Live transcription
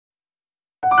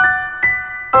This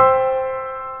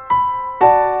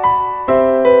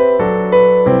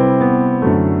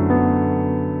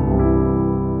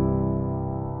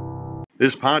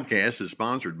podcast is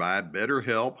sponsored by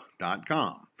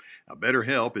BetterHelp.com. Now,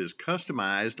 BetterHelp is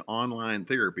customized online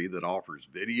therapy that offers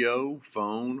video,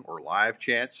 phone, or live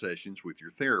chat sessions with your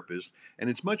therapist, and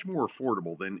it's much more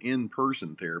affordable than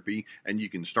in-person therapy, and you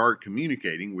can start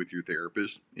communicating with your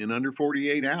therapist in under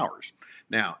 48 hours.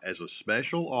 Now, as a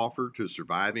special offer to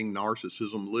Surviving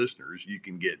Narcissism listeners, you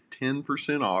can get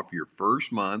 10% off your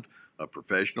first month of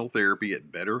professional therapy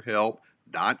at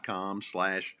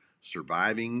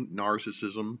BetterHelp.com/Surviving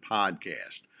Narcissism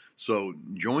Podcast. So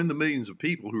join the millions of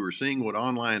people who are seeing what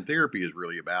online therapy is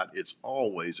really about. It's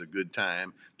always a good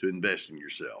time to invest in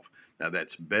yourself. Now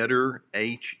that's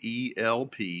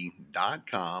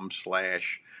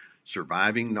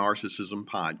BetterHelp.com/Surviving Narcissism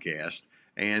Podcast.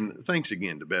 And thanks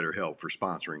again to BetterHelp for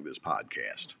sponsoring this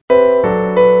podcast.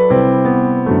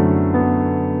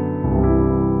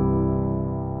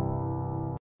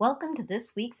 Welcome to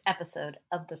this week's episode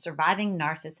of the Surviving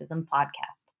Narcissism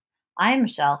Podcast. I am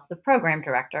Michelle, the Program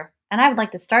Director, and I would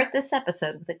like to start this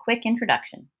episode with a quick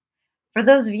introduction. For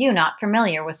those of you not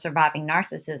familiar with Surviving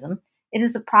Narcissism, it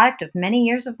is a product of many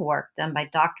years of work done by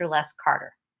Dr. Les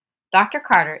Carter. Dr.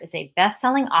 Carter is a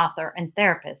best-selling author and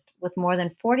therapist with more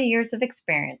than 40 years of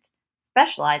experience,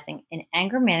 specializing in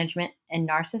anger management and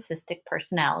narcissistic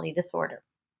personality disorder.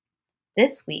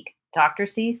 This week, Dr.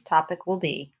 C's topic will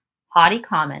be haughty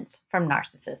comments from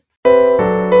narcissists.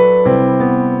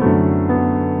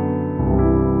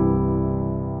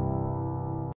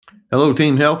 Hello,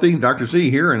 Team Healthy. Dr. C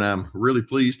here, and I'm really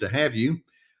pleased to have you.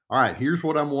 All right, here's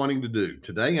what I'm wanting to do.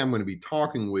 Today, I'm going to be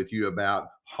talking with you about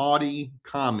haughty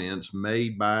comments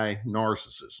made by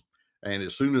narcissists. And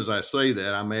as soon as I say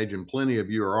that, I imagine plenty of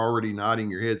you are already nodding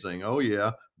your head saying, oh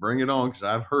yeah, bring it on, because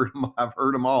I've heard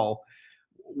them all.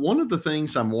 One of the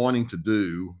things I'm wanting to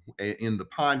do in the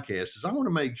podcast is I want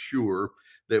to make sure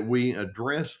that we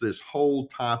address this whole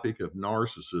topic of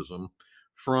narcissism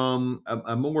from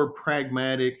a more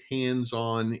pragmatic,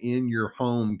 hands-on, in your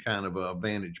home kind of a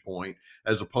vantage point,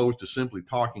 as opposed to simply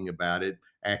talking about it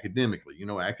academically. You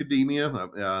know, academia,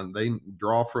 they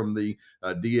draw from the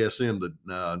DSM,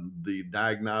 the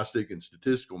Diagnostic and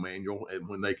Statistical Manual, and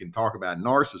when they can talk about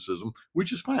narcissism,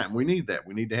 which is fine. We need that.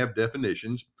 We need to have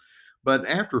definitions. But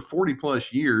after 40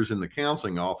 plus years in the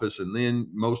counseling office, and then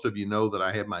most of you know that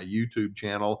I have my YouTube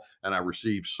channel, and I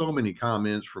receive so many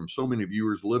comments from so many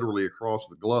viewers literally across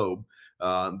the globe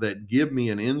that give me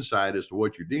an insight as to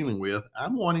what you're dealing with.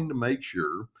 I'm wanting to make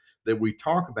sure that we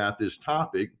talk about this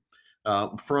topic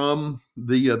from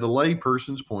the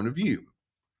layperson's point of view.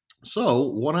 So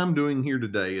what I'm doing here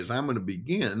today is I'm going to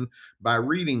begin by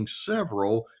reading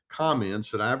several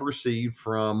comments that I've received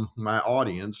from my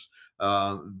audience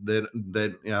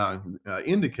that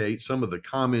indicate some of the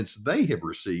comments they have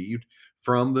received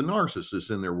from the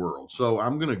narcissists in their world. So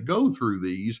I'm going to go through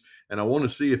these, and I want to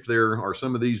see if there are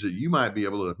some of these that you might be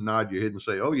able to nod your head and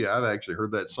say, oh yeah, I've actually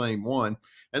heard that same one.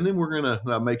 And then we're going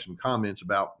to make some comments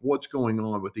about what's going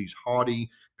on with these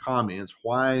haughty comments.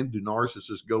 Why do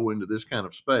narcissists go into this kind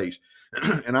of space?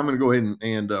 And I'm going to go ahead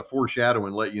and foreshadow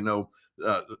and let you know,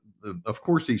 of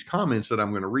course, these comments that I'm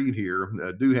going to read here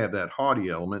do have that haughty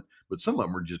element, but some of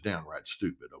them are just downright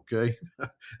stupid, okay?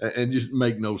 And just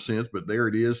make no sense, but there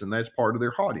it is, and that's part of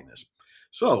their haughtiness.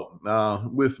 So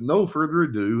with no further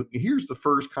ado, here's the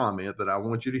first comment that I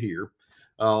want you to hear.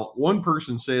 One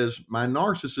person says, my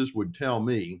narcissist would tell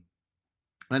me,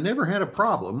 I never had a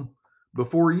problem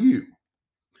before you.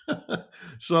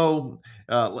 So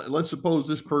let's suppose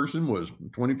this person was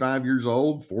 25 years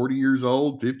old, 40 years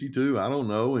old, 52, I don't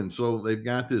know. And so they've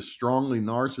got this strongly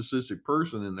narcissistic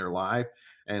person in their life,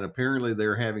 and apparently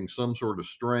they're having some sort of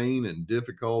strain and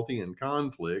difficulty and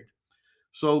conflict.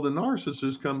 So the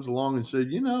narcissist comes along and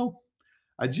said, you know,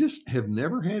 I just have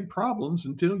never had problems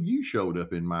until you showed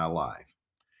up in my life.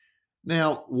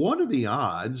 Now, what are the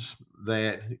odds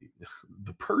that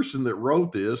the person that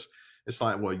wrote this, it's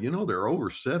like, well, you know, there are over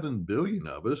 7 billion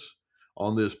of us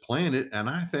on this planet, and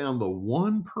I found the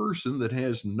one person that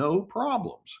has no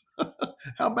problems.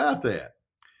 How about that?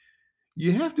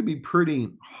 You have to be pretty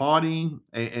haughty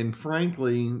and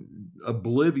frankly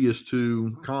oblivious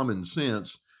to common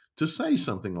sense to say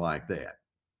something like that.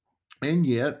 And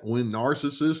yet, when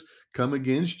narcissists come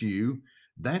against you,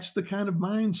 that's the kind of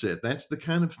mindset, that's the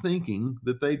kind of thinking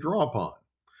that they draw upon.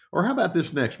 Or how about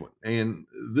this next one? And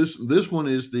this one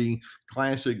is the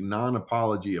classic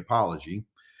non-apology apology.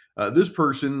 This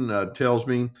person tells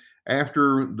me,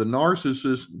 after the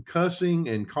narcissist cussing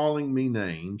and calling me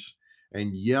names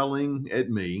and yelling at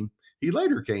me, he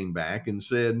later came back and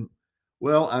said,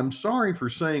 Well, I'm sorry for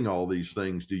saying all these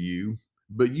things to you,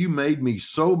 but you made me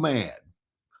so mad.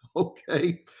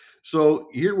 Okay. So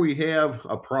here we have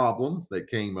a problem that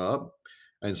came up.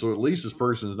 And so at least this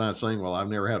person is not saying, well, I've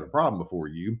never had a problem before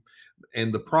you.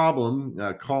 And the problem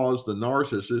caused the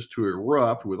narcissist to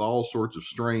erupt with all sorts of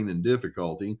strain and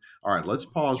difficulty. All right, let's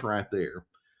pause right there.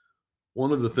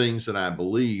 One of the things that I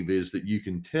believe is that you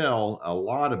can tell a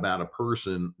lot about a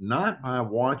person not by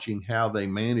watching how they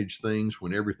manage things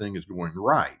when everything is going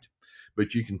right,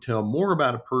 but you can tell more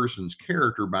about a person's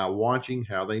character by watching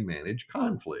how they manage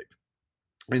conflict.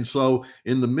 And so,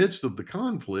 in the midst of the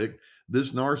conflict,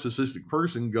 this narcissistic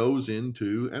person goes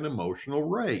into an emotional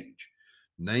rage,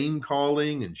 name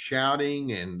calling and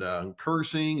shouting and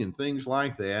cursing and things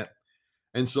like that.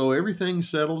 And so everything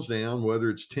settles down, whether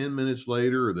it's 10 minutes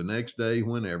later or the next day,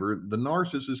 whenever the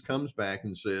narcissist comes back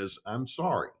and says, I'm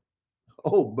sorry.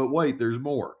 Oh, but wait, there's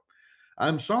more.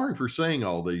 I'm sorry for saying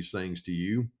all these things to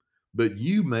you, but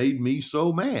you made me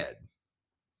so mad.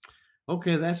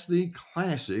 Okay, that's the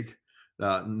classic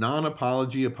non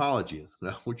apology apology,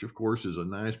 which of course is a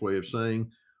nice way of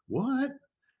saying, what?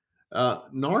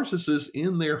 Narcissists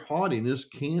in their haughtiness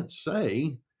can't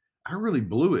say, I really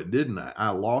blew it, didn't I?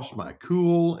 I lost my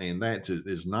cool, and that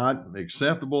is not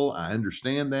acceptable. I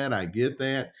understand that. I get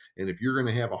that. And if you're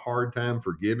going to have a hard time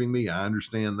forgiving me, I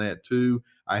understand that too.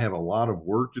 I have a lot of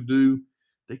work to do.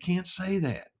 They can't say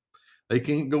that. They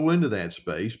can't go into that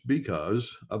space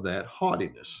because of that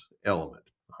haughtiness element.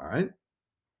 All right.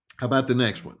 How about the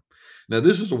next one? Now,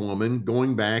 this is a woman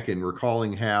going back and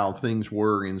recalling how things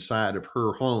were inside of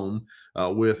her home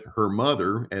with her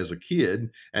mother as a kid.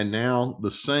 And now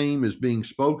the same is being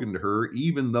spoken to her,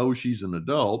 even though she's an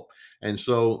adult. And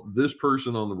so, this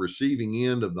person on the receiving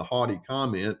end of the haughty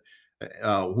comment,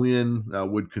 when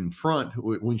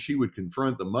she would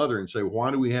confront the mother and say, why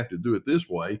do we have to do it this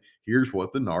way? Here's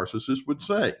what the narcissist would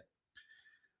say.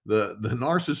 The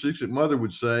narcissistic mother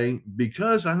would say,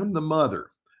 because I'm the mother,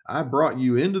 I brought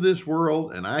you into this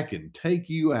world and I can take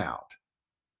you out.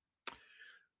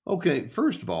 Okay,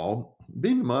 first of all,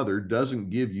 being a mother doesn't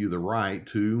give you the right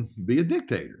to be a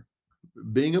dictator.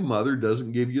 Being a mother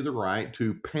doesn't give you the right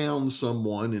to pound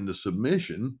someone into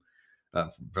submission.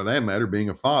 For that matter, being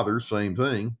a father, same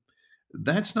thing.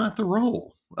 That's not the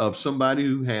role of somebody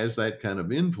who has that kind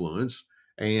of influence.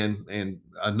 And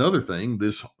another thing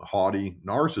this haughty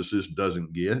narcissist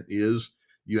doesn't get is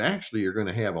you actually are going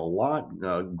to have a lot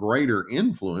greater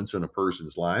influence in a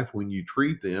person's life when you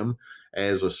treat them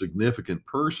as a significant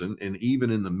person. And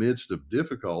even in the midst of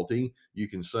difficulty, you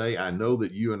can say, I know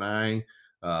that you and I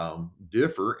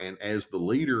differ. And as the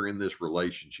leader in this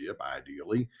relationship,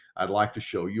 ideally, I'd like to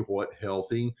show you what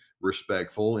healthy,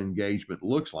 respectful engagement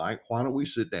looks like. Why don't we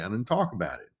sit down and talk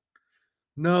about it?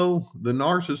 No, the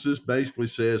narcissist basically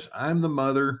says, I'm the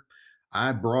mother.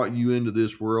 I brought you into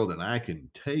this world and I can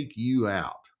take you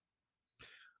out.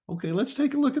 Okay, let's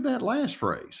take a look at that last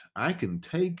phrase. I can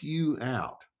take you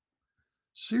out.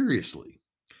 Seriously.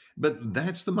 But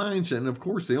that's the mindset. And of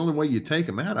course, the only way you take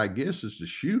them out, I guess, is to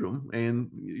shoot them. And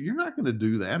you're not going to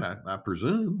do that, I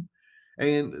presume.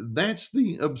 And that's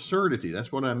the absurdity.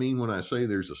 That's what I mean when I say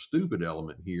there's a stupid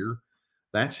element here.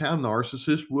 That's how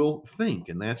narcissists will think,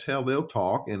 and that's how they'll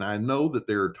talk. And I know that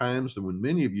there are times when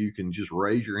many of you can just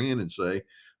raise your hand and say,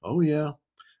 oh, yeah,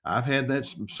 I've had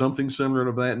something similar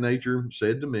of that nature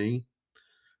said to me.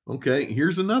 Okay,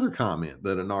 here's another comment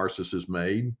that a narcissist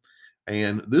made,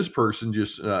 and this person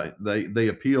just they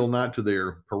appeal not to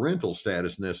their parental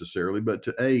status necessarily, but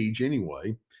to age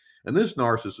anyway. And this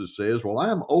narcissist says, "Well,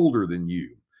 I'm older than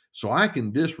you, so I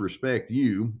can disrespect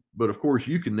you, but of course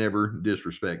you can never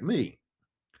disrespect me."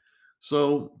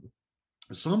 So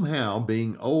somehow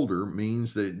being older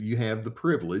means that you have the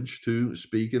privilege to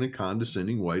speak in a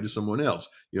condescending way to someone else.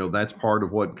 That's part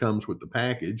of what comes with the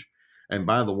package. And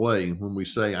by the way, when we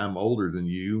say I'm older than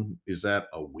you, is that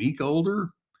a week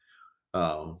older,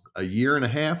 a year and a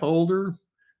half older,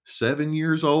 7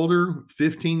 years older,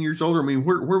 15 years older? I mean,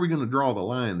 where are we going to draw the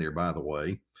line there, by the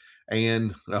way?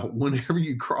 And whenever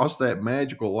you cross that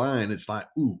magical line, it's like,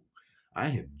 ooh, I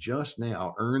have just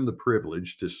now earned the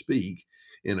privilege to speak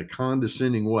in a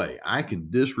condescending way. I can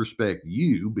disrespect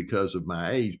you because of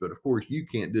my age, but of course, you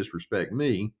can't disrespect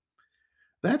me.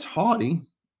 That's haughty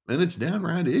and it's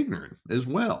downright ignorant as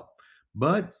well.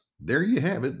 But there you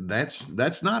have it. That's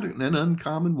not an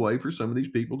uncommon way for some of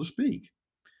these people to speak.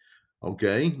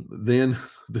 Okay, then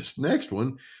this next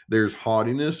one, there's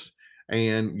haughtiness,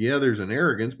 and yeah, there's an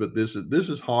arrogance, but this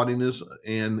is haughtiness,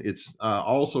 and it's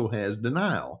also has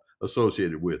denial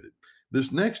associated with it.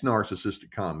 This next narcissistic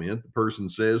comment, the person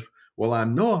says, "Well, I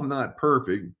know I'm not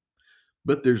perfect,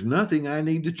 but there's nothing I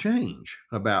need to change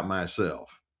about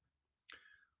myself.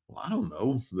 Well, I don't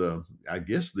know. I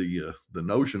guess the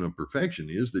notion of perfection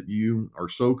is that you are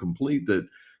so complete that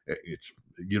it's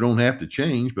you don't have to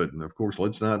change. But of course,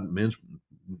 let's not mince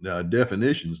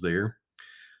definitions there.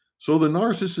 So the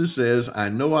narcissist says, I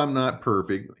know I'm not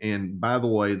perfect. And by the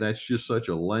way, that's just such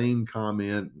a lame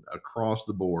comment across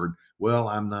the board. Well,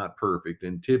 I'm not perfect.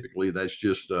 And typically that's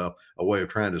just a way of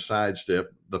trying to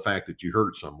sidestep the fact that you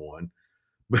hurt someone.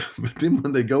 But then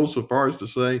when they go so far as to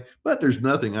say, but there's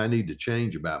nothing I need to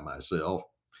change about myself.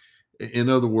 In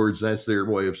other words, that's their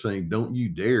way of saying, don't you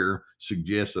dare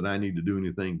suggest that I need to do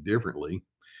anything differently.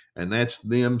 And that's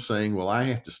them saying, well, I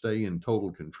have to stay in total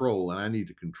control and I need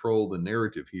to control the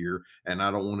narrative here. And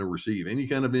I don't want to receive any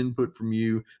kind of input from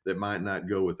you that might not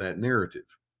go with that narrative.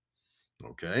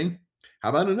 Okay. How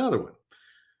about another one?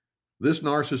 This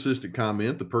narcissistic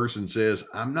comment, the person says,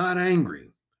 I'm not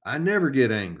angry. I never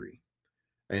get angry.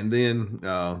 And then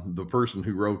the person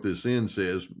who wrote this in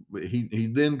says he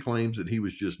then claims that he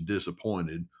was just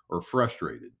disappointed or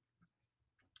frustrated.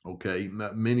 Okay,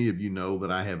 many of you know that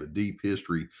I have a deep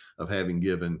history of having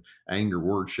given anger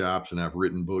workshops, and I've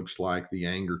written books like The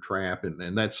Anger Trap,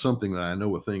 and that's something that I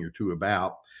know a thing or two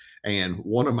about. And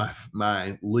one of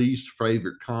my least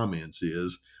favorite comments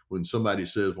is when somebody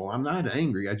says, "Well, I'm not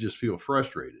angry; I just feel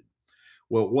frustrated."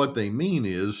 Well, what they mean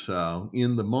is,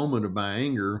 in the moment of my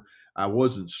anger, I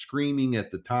wasn't screaming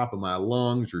at the top of my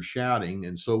lungs or shouting,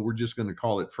 and so we're just going to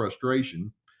call it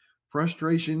frustration.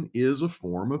 Frustration is a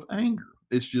form of anger.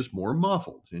 It's just more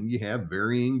muffled, and you have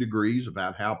varying degrees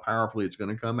about how powerfully it's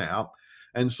going to come out.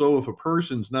 And so, if a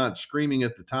person's not screaming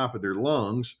at the top of their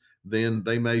lungs, then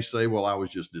they may say, well, I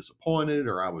was just disappointed,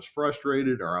 or I was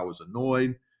frustrated, or I was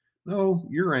annoyed. No,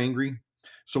 you're angry.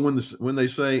 So when they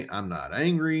say I'm not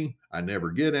angry, I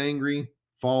never get angry,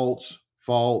 false,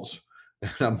 false.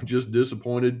 I'm just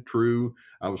disappointed, true.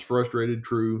 I was frustrated,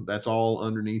 true. That's all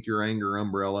underneath your anger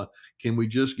umbrella. Can we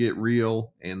just get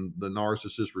real? And the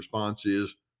narcissist response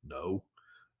is no,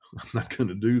 I'm not going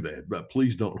to do that, but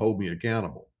please don't hold me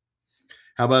accountable.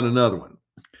 How about another one?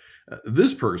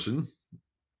 This person,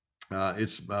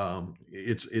 it's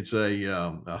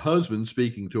a husband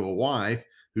speaking to a wife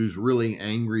who's really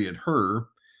angry at her,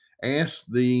 asks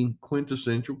the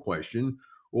quintessential question,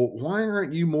 well, why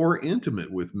aren't you more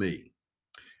intimate with me?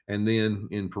 And then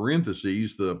in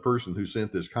parentheses, the person who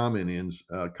sent this comment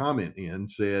in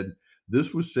said,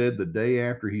 this was said the day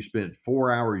after he spent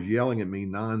 4 hours yelling at me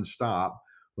nonstop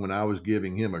when I was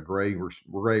giving him a gray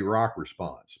rock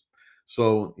response.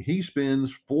 So he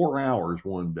spends 4 hours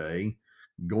one day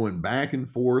going back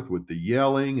and forth with the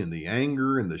yelling and the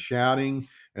anger and the shouting.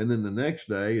 And then the next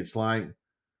day, it's like,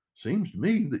 seems to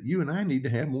me that you and I need to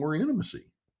have more intimacy.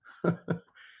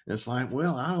 It's like,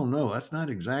 well, I don't know. That's not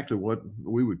exactly what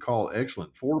we would call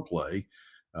excellent foreplay.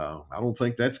 I don't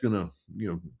think that's going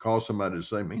to, cause somebody to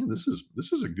say, "Man, this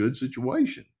is a good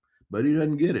situation," but he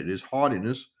doesn't get it. His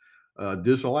haughtiness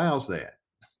disallows that.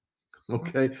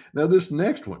 Okay, now this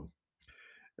next one,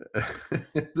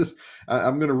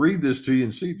 I'm going to read this to you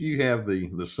and see if you have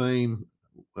the same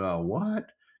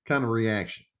what kind of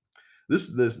reaction. This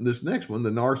next one, the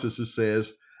narcissist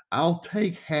says, "I'll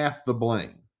take half the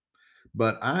blame.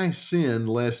 But I sin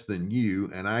less than you,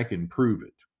 and I can prove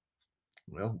it."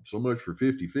 Well, so much for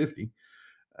 50-50.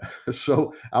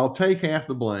 So I'll take half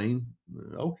the blame.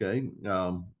 Okay.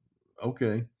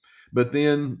 Okay. But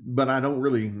I don't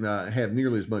really have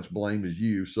nearly as much blame as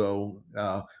you. So,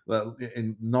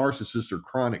 and narcissists are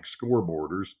chronic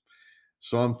scoreboarders.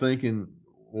 So I'm thinking,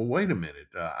 well, wait a minute.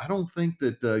 I don't think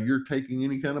that you're taking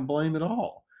any kind of blame at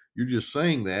all. You're just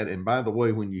saying that. And by the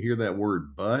way, when you hear that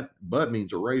word but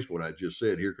means erase what I just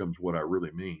said. Here comes what I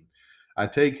really mean. I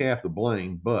take half the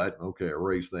blame, but okay,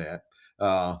 erase that.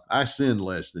 I sin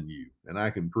less than you, and I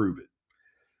can prove it.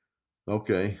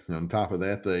 Okay. On top of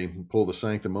that, they pull the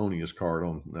sanctimonious card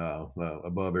on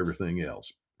above everything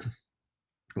else.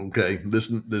 Okay,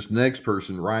 this next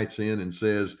person writes in and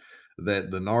says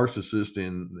that the narcissist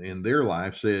in their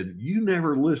life said, "You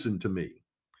never listened to me."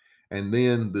 And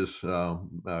then this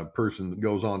person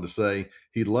goes on to say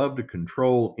he'd love to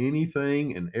control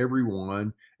anything and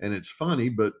everyone, and it's funny,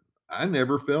 but I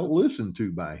never felt listened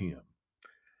to by him.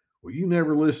 Well, you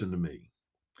never listened to me.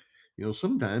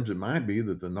 Sometimes it might be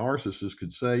that the narcissist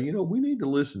could say, we need to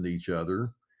listen to each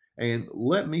other, and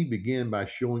let me begin by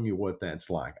showing you what that's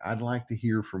like. I'd like to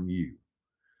hear from you.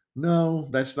 No,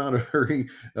 that's not a very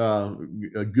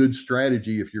a good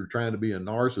strategy if you're trying to be a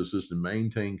narcissist and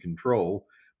maintain control.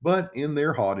 But in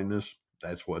their haughtiness,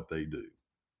 that's what they do.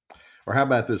 Or how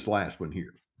about this last one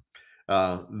here?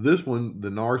 This one, the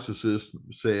narcissist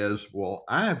says, well,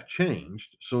 I've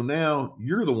changed. So now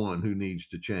you're the one who needs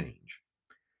to change.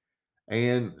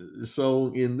 And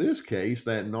so in this case,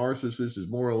 that narcissist is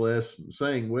more or less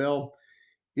saying, well,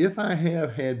 if I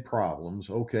have had problems,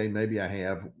 okay, maybe I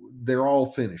have. They're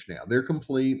all finished now. They're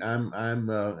complete. I'm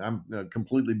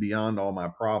completely beyond all my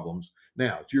problems.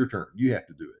 Now it's your turn. You have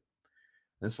to do it.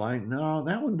 It's like, no,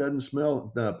 that one doesn't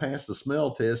smell pass the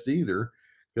smell test either.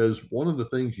 Because one of the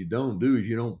things you don't do is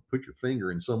you don't put your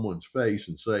finger in someone's face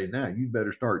and say, now you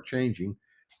better start changing.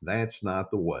 That's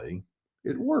not the way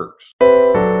it works.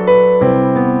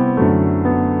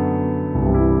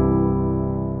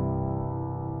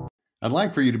 I'd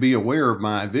like for you to be aware of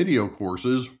my video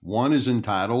courses. One is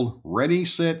entitled Ready,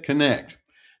 Set, Connect.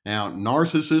 Now,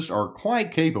 narcissists are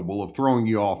quite capable of throwing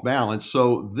you off balance,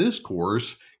 so this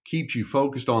course keeps you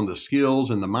focused on the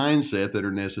skills and the mindset that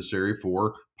are necessary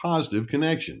for positive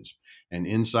connections. And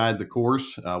inside the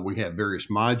course, we have various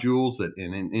modules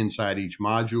inside each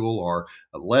module are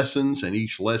lessons, and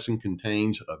each lesson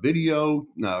contains a video,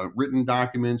 written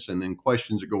documents, and then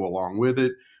questions that go along with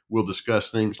it. We'll discuss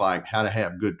things like how to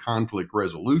have good conflict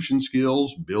resolution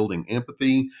skills, building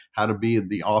empathy, how to be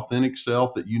the authentic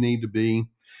self that you need to be.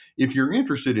 If you're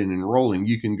interested in enrolling,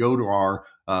 you can go to our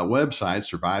website,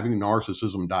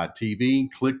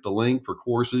 survivingnarcissism.tv, click the link for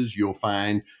courses. You'll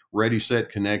find Ready, Set,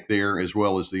 Connect there, as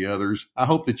well as the others. I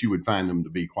hope that you would find them to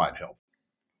be quite helpful.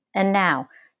 And now,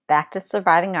 back to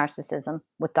Surviving Narcissism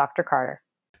with Dr. Carter.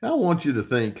 I want you to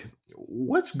think,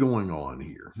 what's going on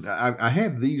here? I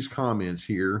have these comments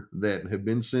here that have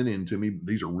been sent in to me.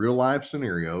 These are real life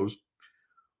scenarios.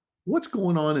 What's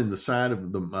going on in the side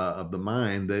of the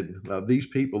mind that these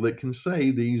people that can say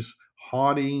these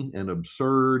haughty and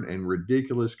absurd and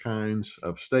ridiculous kinds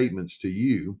of statements to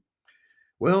you?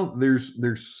 Well,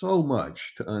 there's so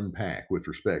much to unpack with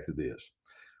respect to this.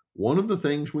 One of the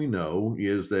things we know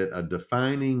is that a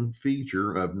defining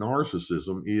feature of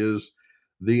narcissism is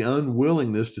the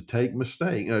unwillingness to take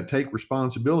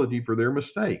responsibility for their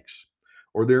mistakes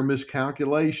or their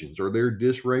miscalculations or their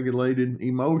dysregulated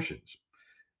emotions.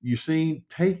 You see,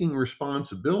 taking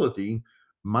responsibility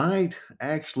might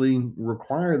actually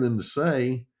require them to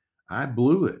say, I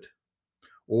blew it,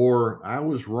 or I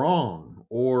was wrong,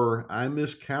 or I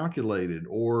miscalculated,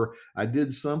 or I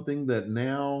did something that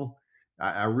now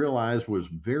I realize was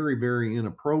very, very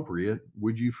inappropriate.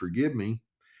 Would you forgive me?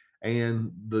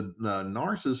 And the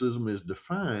narcissism is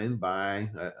defined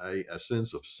by a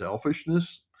sense of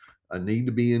selfishness, a need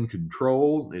to be in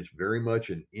control. It's very much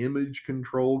an image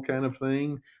control kind of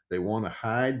thing. They want to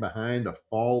hide behind a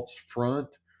false front,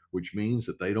 which means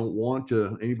that they don't want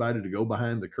anybody to go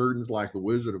behind the curtains like the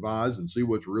Wizard of Oz and see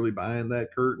what's really behind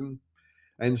that curtain.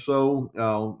 And so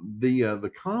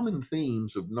the common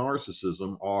themes of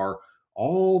narcissism are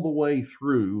all the way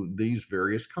through these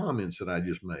various comments that I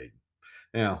just made.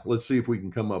 Now, let's see if we can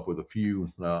come up with a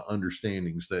few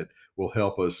understandings that will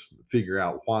help us figure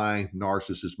out why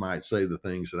narcissists might say the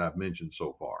things that I've mentioned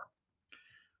so far.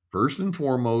 First and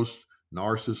foremost,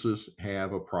 narcissists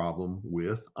have a problem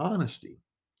with honesty.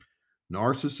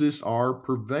 Narcissists are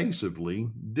pervasively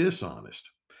dishonest.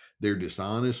 They're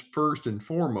dishonest first and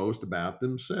foremost about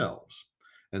themselves,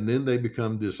 and then they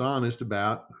become dishonest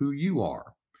about who you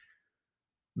are.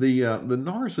 The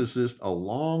narcissist a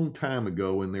long time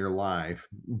ago in their life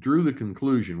drew the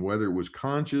conclusion, whether it was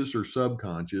conscious or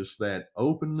subconscious, that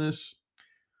openness,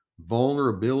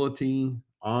 vulnerability,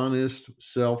 honesty,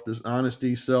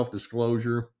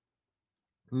 self-disclosure,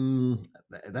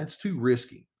 that's too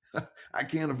risky. I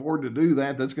can't afford to do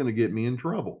that. That's going to get me in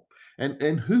trouble.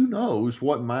 And who knows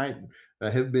what might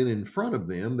have been in front of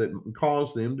them that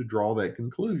caused them to draw that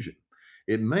conclusion.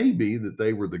 It may be that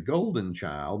they were the golden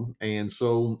child, and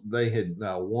so they had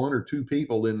one or two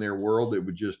people in their world that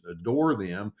would just adore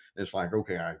them. It's like,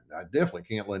 okay, I definitely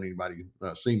can't let anybody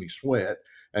see me sweat.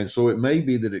 And so it may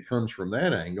be that it comes from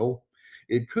that angle.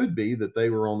 It could be that they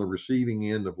were on the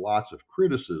receiving end of lots of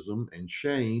criticism and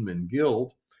shame and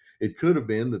guilt. It could have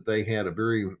been that they had a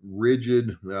very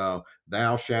rigid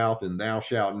thou shalt and thou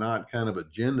shalt not kind of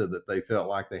agenda that they felt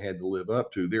like they had to live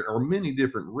up to. There are many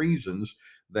different reasons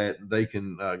that they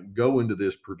can go into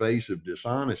this pervasive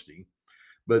dishonesty.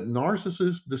 But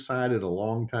narcissists decided a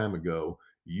long time ago,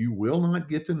 you will not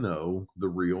get to know the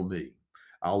real me.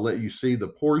 I'll let you see the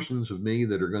portions of me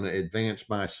that are going to advance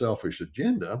my selfish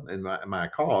agenda and my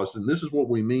cause. And this is what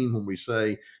we mean when we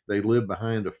say they live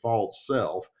behind a false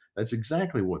self. That's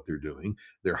exactly what they're doing.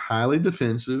 They're highly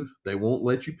defensive. They won't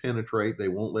let you penetrate. They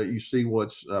won't let you see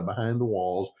what's behind the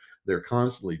walls. They're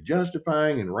constantly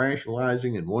justifying and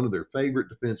rationalizing, and one of their favorite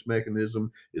defense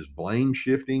mechanism is blame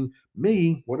shifting.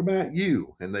 Me, what about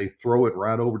you? And they throw it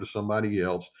right over to somebody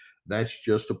else. That's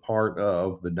just a part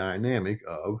of the dynamic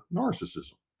of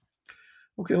narcissism.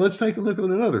 Okay, let's take a look at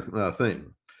another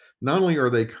thing. Not only are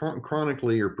they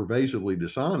chronically or pervasively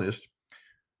dishonest,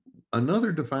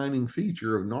 another defining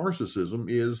feature of narcissism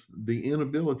is the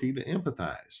inability to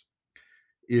empathize.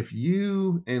 If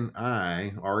you and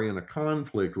I are in a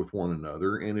conflict with one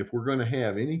another, and if we're going to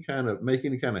have make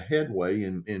any kind of headway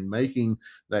in making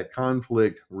that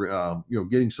conflict,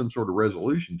 getting some sort of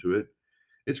resolution to it,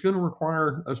 it's going to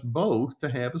require us both to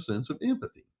have a sense of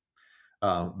empathy.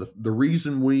 The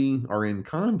reason we are in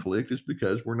conflict is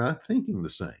because we're not thinking the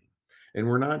same, and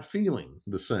we're not feeling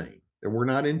the same, and we're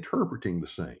not interpreting the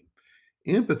same.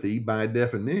 Empathy, by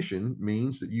definition,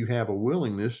 means that you have a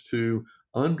willingness to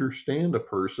understand a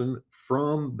person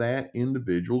from that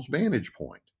individual's vantage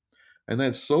point. And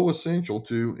that's so essential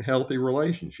to healthy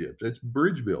relationships. It's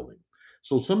bridge building.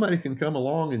 So somebody can come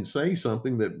along and say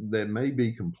something that may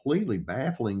be completely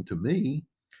baffling to me,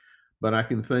 but I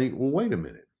can think, well, wait a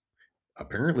minute.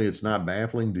 Apparently it's not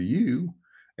baffling to you,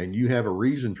 and you have a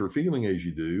reason for feeling as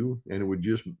you do, and it would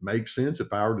just make sense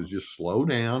if I were to just slow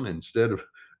down instead of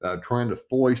trying to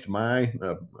foist my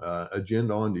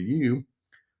agenda onto you.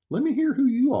 Let me hear who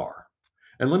you are,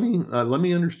 and let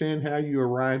me understand how you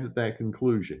arrived at that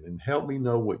conclusion, and help me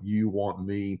know what you want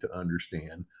me to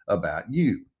understand about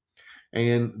you.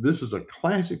 And this is a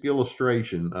classic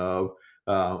illustration of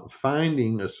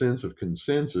finding a sense of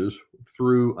consensus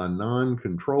through a non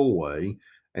control way.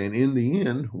 And in the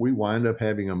end, we wind up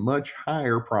having a much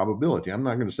higher probability. I'm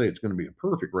not going to say it's going to be a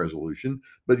perfect resolution,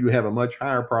 but you have a much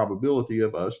higher probability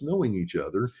of us knowing each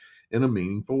other in a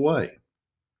meaningful way.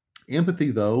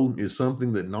 Empathy, though, is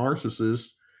something that narcissists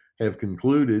have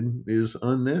concluded is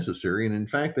unnecessary. And in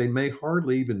fact, they may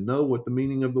hardly even know what the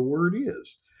meaning of the word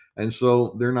is. And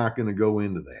so they're not going to go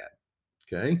into that.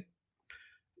 Okay.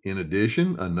 In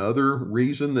addition, another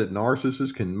reason that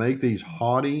narcissists can make these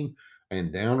haughty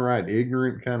and downright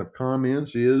ignorant kind of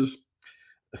comments is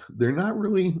they're not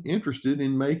really interested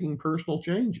in making personal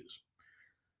changes.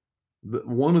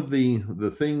 One of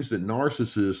the things that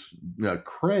narcissists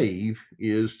crave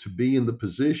is to be in the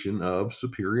position of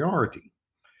superiority.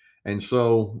 And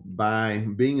so, by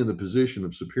being in the position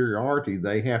of superiority,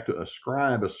 they have to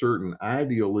ascribe a certain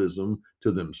idealism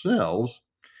to themselves.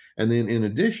 And then, in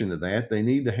addition to that, they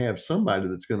need to have somebody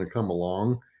that's going to come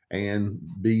along and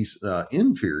be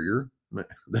inferior.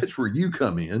 That's where you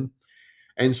come in.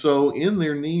 And so, in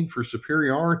their need for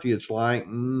superiority, it's like,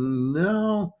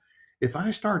 no, if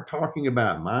I start talking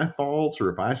about my faults,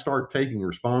 or if I start taking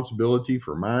responsibility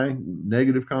for my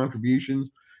negative contributions,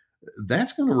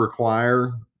 that's going to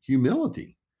require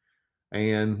humility.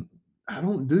 And I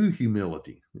don't do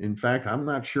humility. In fact, I'm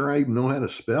not sure I even know how to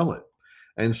spell it.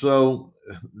 And so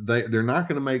they're not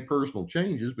going to make personal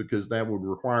changes because that would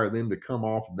require them to come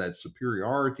off of that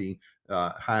superiority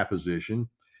high position.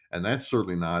 And that's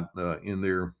certainly not in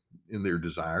their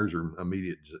desires or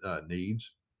immediate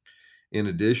needs. In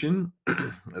addition,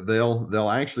 they'll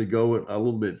actually go a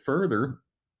little bit further,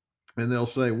 and they'll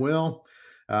say, well,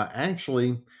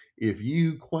 actually, if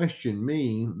you question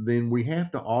me, then we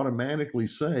have to automatically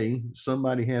say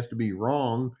somebody has to be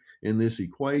wrong in this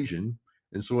equation.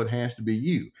 And so it has to be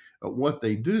you. What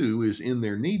they do is, in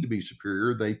their need to be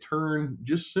superior, they turn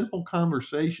just simple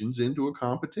conversations into a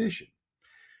competition.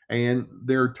 And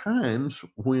there are times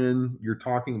when you're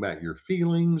talking about your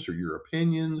feelings or your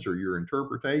opinions or your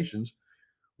interpretations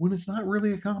when it's not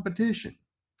really a competition.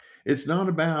 It's not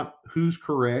about who's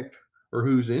correct or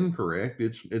who's incorrect.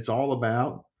 It's all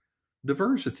about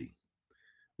diversity.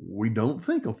 We don't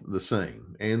think of the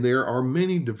same, and there are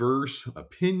many diverse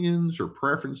opinions or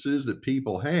preferences that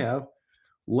people have.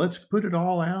 Let's put it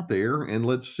all out there and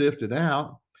let's sift it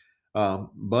out.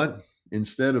 But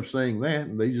instead of saying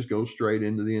that, they just go straight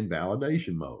into the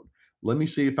invalidation mode. Let me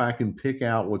see if I can pick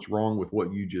out what's wrong with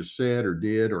what you just said or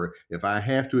did, or if I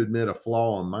have to admit a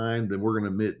flaw on mine, then we're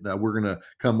going to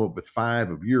come up with five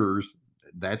of yours.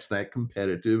 That's that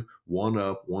competitive one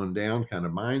up, one down kind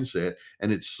of mindset.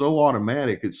 And it's so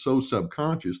automatic, it's so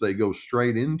subconscious, they go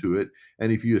straight into it.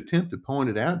 And if you attempt to point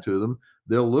it out to them,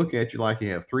 they'll look at you like you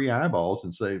have three eyeballs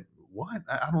and say, what?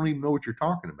 I don't even know what you're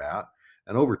talking about.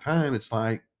 And over time, it's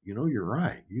like, you're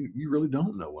right. You really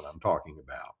don't know what I'm talking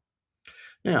about.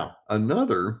 Now,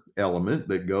 another element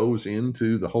that goes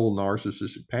into the whole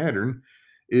narcissistic pattern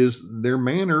is their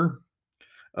manner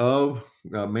of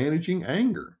managing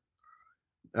anger.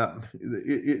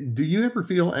 Do you ever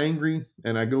feel angry?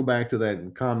 And I go back to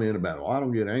that comment about, oh, I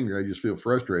don't get angry. I just feel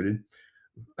frustrated.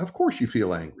 Of course, you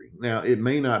feel angry. Now, it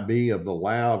may not be of the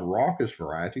loud, raucous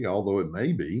variety, although it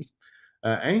may be.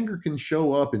 Anger can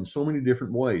show up in so many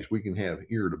different ways. We can have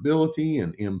irritability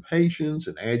and impatience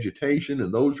and agitation,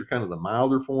 and those are kind of the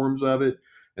milder forms of it.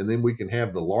 And then we can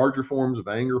have the larger forms of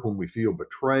anger when we feel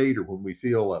betrayed or when we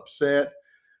feel upset.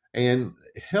 And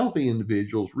healthy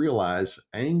individuals realize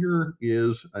anger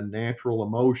is a natural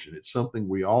emotion. It's something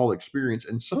we all experience,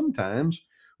 and sometimes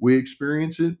we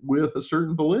experience it with a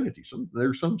certain validity.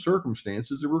 There's some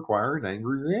circumstances that require an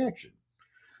angry reaction.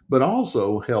 But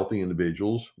also, healthy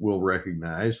individuals will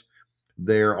recognize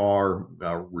there are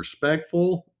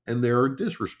respectful and there are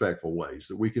disrespectful ways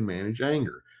that we can manage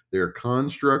anger. There are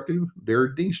constructive, there are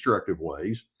destructive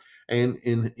ways. And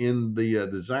in the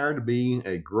desire to be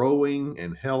a growing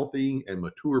and healthy and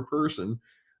mature person,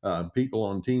 people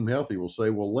on Team Healthy will say,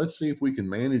 well, let's see if we can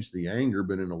manage the anger,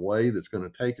 but in a way that's going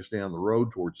to take us down the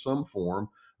road towards some form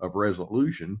of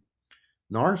resolution.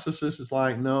 Narcissist is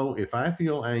like, no, if I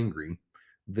feel angry,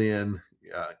 then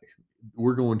uh,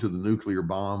 we're going to the nuclear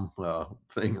bomb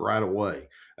thing right away.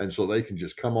 And so they can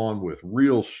just come on with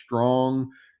real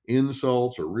strong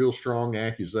insults or real strong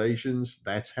accusations.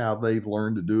 That's how they've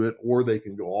learned to do it. Or they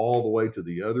can go all the way to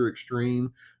the other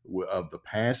extreme of the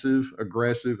passive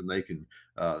aggressive, and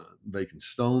they can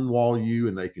stonewall you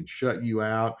and they can shut you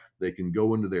out. They can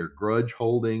go into their grudge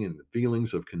holding and the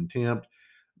feelings of contempt.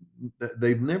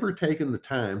 They've never taken the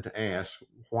time to ask,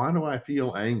 why do I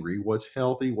feel angry? What's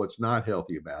healthy? What's not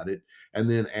healthy about it? And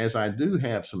then, as I do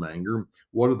have some anger,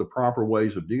 what are the proper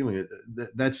ways of dealing with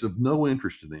it? That's of no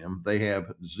interest to them. They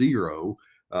have zero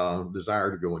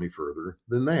desire to go any further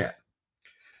than that.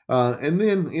 And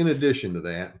then, in addition to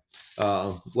that,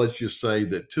 let's just say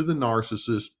that to the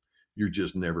narcissist, you're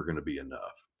just never going to be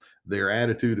enough. Their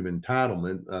attitude of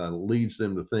entitlement leads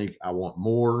them to think, I want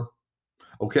more.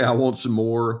 Okay, I want some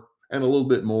more and a little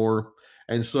bit more.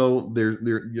 And so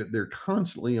they're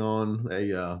constantly on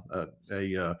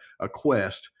a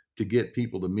quest to get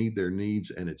people to meet their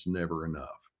needs, and it's never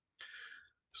enough.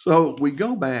 So we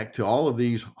go back to all of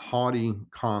these haughty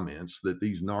comments that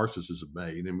these narcissists have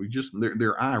made, and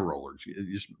they're eye rollers,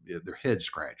 they're head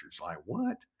scratchers. Like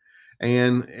what?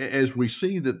 And as we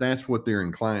see that that's what they're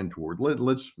inclined toward,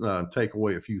 let's take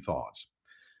away a few thoughts.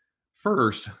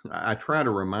 First, I try to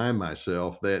remind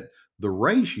myself that the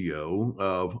ratio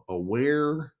of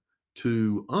aware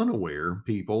to unaware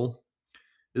people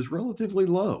is relatively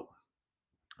low.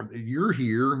 You're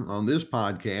here on this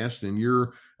podcast, and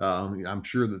I'm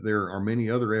sure that there are many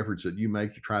other efforts that you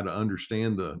make to try to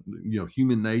understand the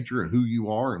human nature and who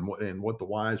you are and what the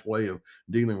wise way of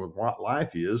dealing with what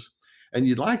life is. And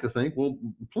you'd like to think, well,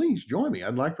 please join me.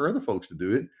 I'd like for other folks to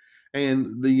do it.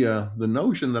 And the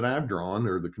notion that I've drawn,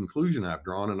 or the conclusion I've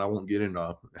drawn, and I won't get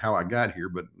into how I got here,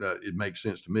 but it makes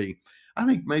sense to me. I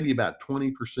think maybe about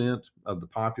 20% of the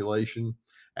population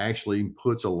actually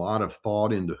puts a lot of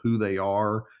thought into who they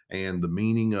are and the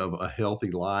meaning of a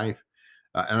healthy life.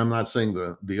 And I'm not saying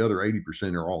the other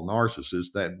 80% are all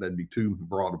narcissists. That'd be too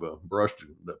broad of a brush to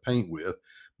paint with.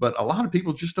 But a lot of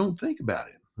people just don't think about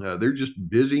it. They're just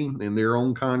busy in their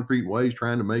own concrete ways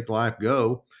trying to make life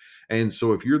go. And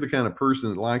so if you're the kind of person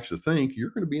that likes to think, you're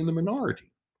going to be in the minority.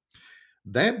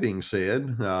 That being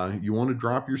said, you want to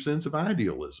drop your sense of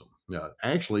idealism.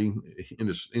 Actually,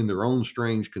 in their own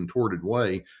strange, contorted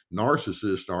way,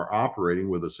 narcissists are operating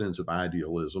with a sense of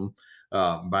idealism.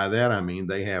 By that, I mean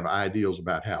they have ideals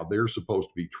about how they're supposed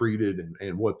to be treated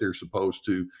and what they're supposed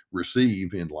to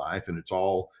receive in life, and it's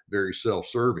all very self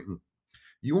serving.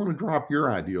 You want to drop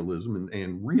your idealism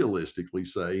and realistically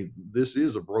say, this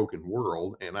is a broken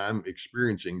world, and I'm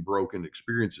experiencing broken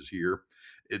experiences here.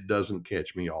 It doesn't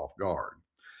catch me off guard.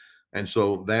 And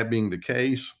so, that being the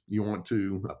case, you want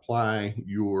to apply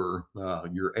your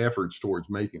efforts towards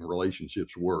making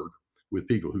relationships work with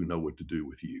people who know what to do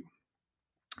with you.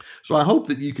 So, I hope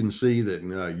that you can see that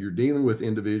you're dealing with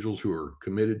individuals who are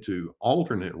committed to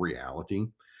alternate reality,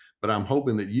 but I'm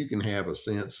hoping that you can have a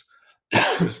sense,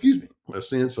 excuse me, a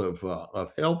sense of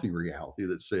healthy reality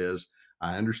that says,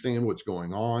 I understand what's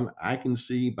going on. I can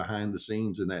see behind the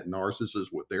scenes in that narcissist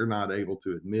what they're not able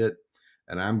to admit,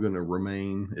 and I'm going to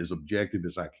remain as objective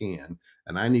as I can.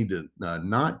 And I need to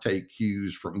not take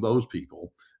cues from those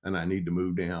people, and I need to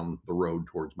move down the road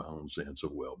towards my own sense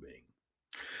of well being.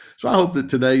 So I hope that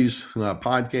today's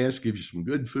podcast gives you some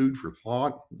good food for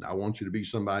thought. I want you to be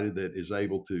somebody that is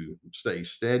able to stay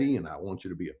steady, and I want you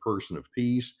to be a person of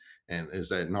peace. And as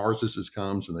that narcissist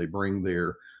comes and they bring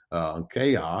their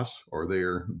chaos or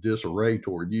their disarray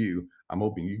toward you, I'm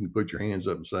hoping you can put your hands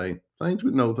up and say, thanks,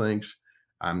 but no thanks.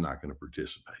 I'm not going to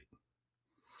participate.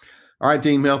 All right,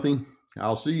 Team Healthy.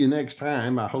 I'll see you next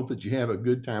time. I hope that you have a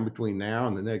good time between now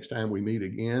and the next time we meet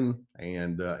again.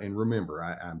 And remember,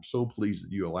 I'm so pleased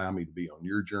that you allow me to be on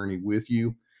your journey with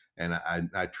you. And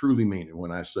I truly mean it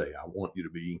when I say I want you to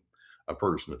be a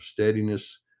person of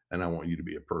steadiness, and I want you to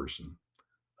be a person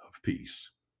of peace.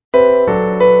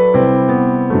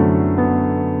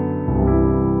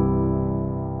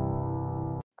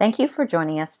 Thank you for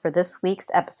joining us for this week's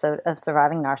episode of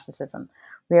Surviving Narcissism.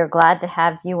 We are glad to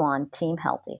have you on Team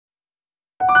Healthy.